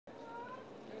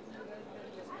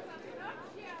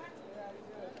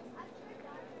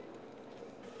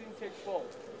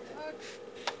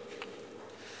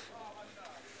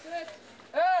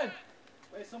And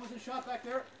Wait, someone's in shot back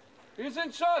there. he's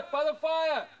in shot by the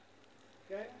fire.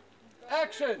 Okay.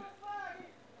 Action.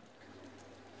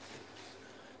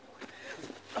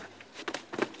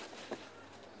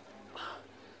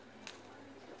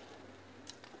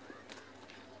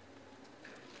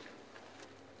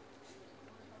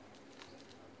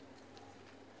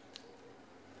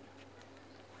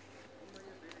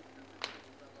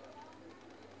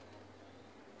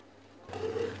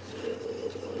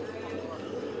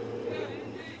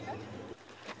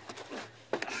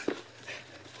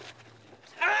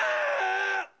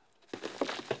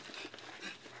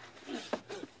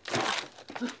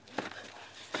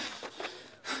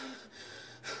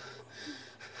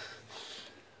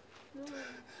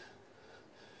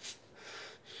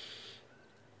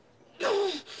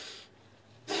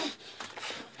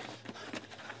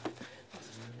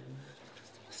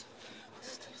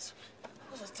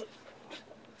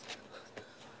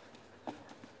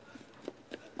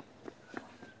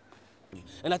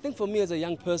 And I think for me as a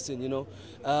young person, you know,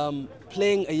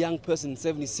 playing a young person in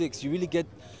 '76, you really get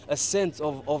a sense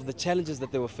of the challenges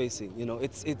that they were facing. You know,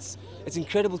 it's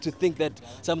incredible to think that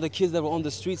some of the kids that were on the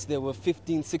streets there were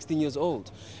 15, 16 years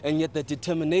old, and yet the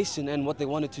determination and what they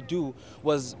wanted to do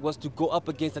was to go up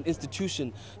against an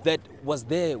institution that was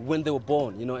there when they were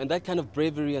born. You know, and that kind of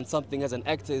bravery and something as an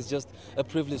actor is just a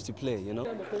privilege to play. You know.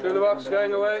 To the box,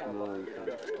 going away.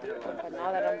 But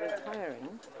now that I'm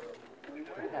retiring,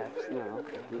 perhaps now,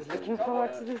 looking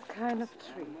forward to this kind of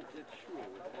treat.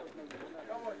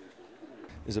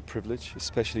 Is a privilege,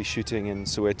 especially shooting in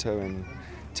Soweto and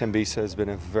Tembisa has been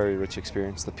a very rich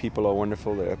experience. The people are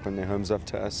wonderful, they open their homes up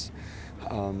to us.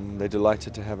 They're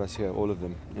delighted to have us here, all of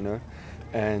them, you know.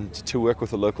 And to work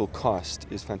with a local cast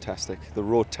is fantastic. The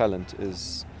raw talent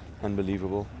is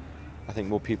unbelievable. I think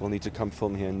more people need to come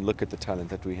film here and look at the talent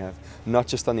that we have. Not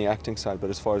just on the acting side, but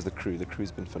as far as the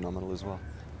crew's been phenomenal as well.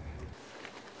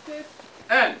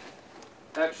 And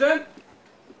action.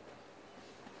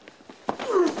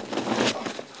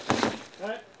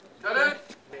 Got it.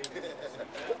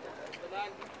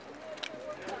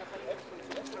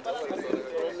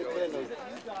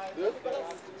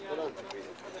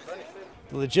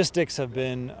 The logistics have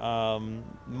been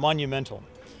monumental,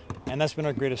 and that's been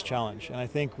our greatest challenge. And I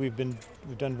think we've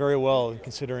done very well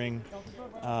considering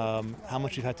how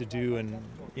much we've had to do, and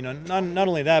you know, not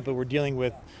only that, but we're dealing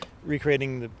with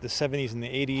recreating the 70s and the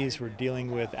 80s. We're dealing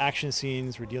with action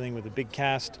scenes. We're dealing with a big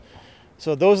cast.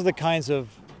 So those are the kinds of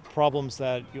problems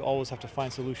that you always have to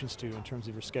find solutions to in terms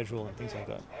of your schedule and things like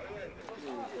that.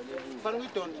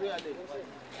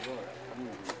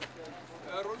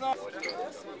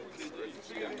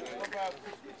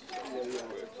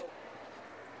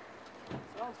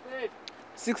 Sound speed.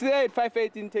 68,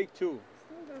 518, take 2. Still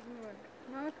doesn't work.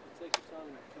 Not. Take your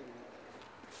time.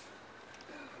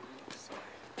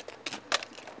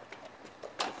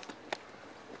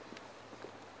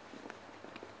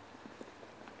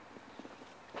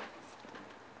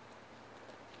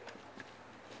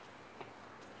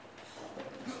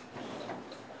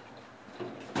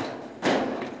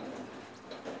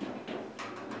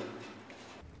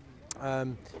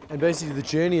 And basically the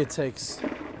journey it takes,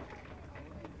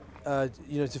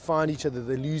 you know, to find each other.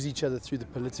 They lose each other through the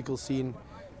political scene,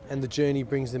 and the journey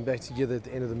brings them back together at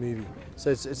the end of the movie. So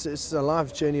it's a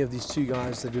life journey of these two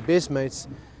guys that were best mates,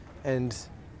 and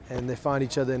they find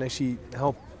each other and actually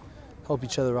help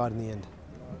each other out in the end.